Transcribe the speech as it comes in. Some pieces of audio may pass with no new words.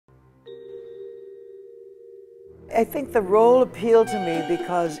I think the role appealed to me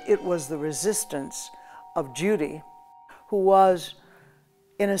because it was the resistance of Judy, who was,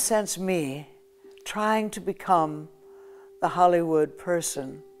 in a sense, me, trying to become the Hollywood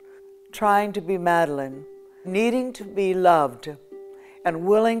person, trying to be Madeleine, needing to be loved and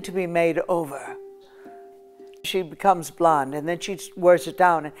willing to be made over. She becomes blonde, and then she wears it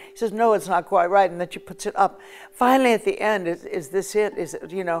down, and he says, no, it's not quite right, and then she puts it up. Finally, at the end, is this it? Is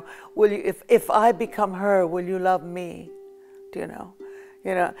it, you know, will you, if I become her, will you love me? Do you know?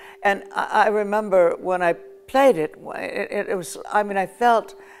 You know, and I remember when I played it, it was, I mean, I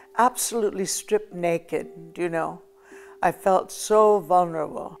felt absolutely stripped naked, do you know? I felt so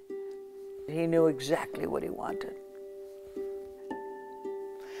vulnerable. He knew exactly what he wanted.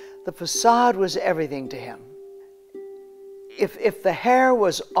 The facade was everything to him. If the hair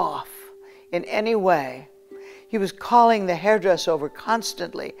was off in any way, he was calling the hairdresser over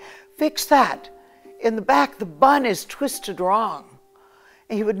constantly, fix that. In the back, the bun is twisted wrong.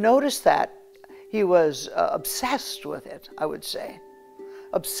 And he would notice that. He was obsessed with it, I would say.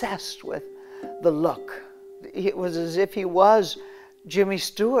 Obsessed with the look. It was as if he was Jimmy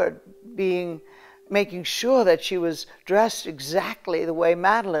Stewart, making sure that she was dressed exactly the way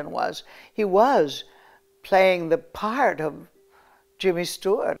Madeleine was. He was playing the part of Jimmy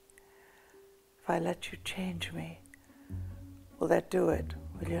Stewart. If I let you change me, will that do it?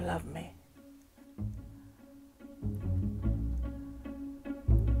 Will you love me?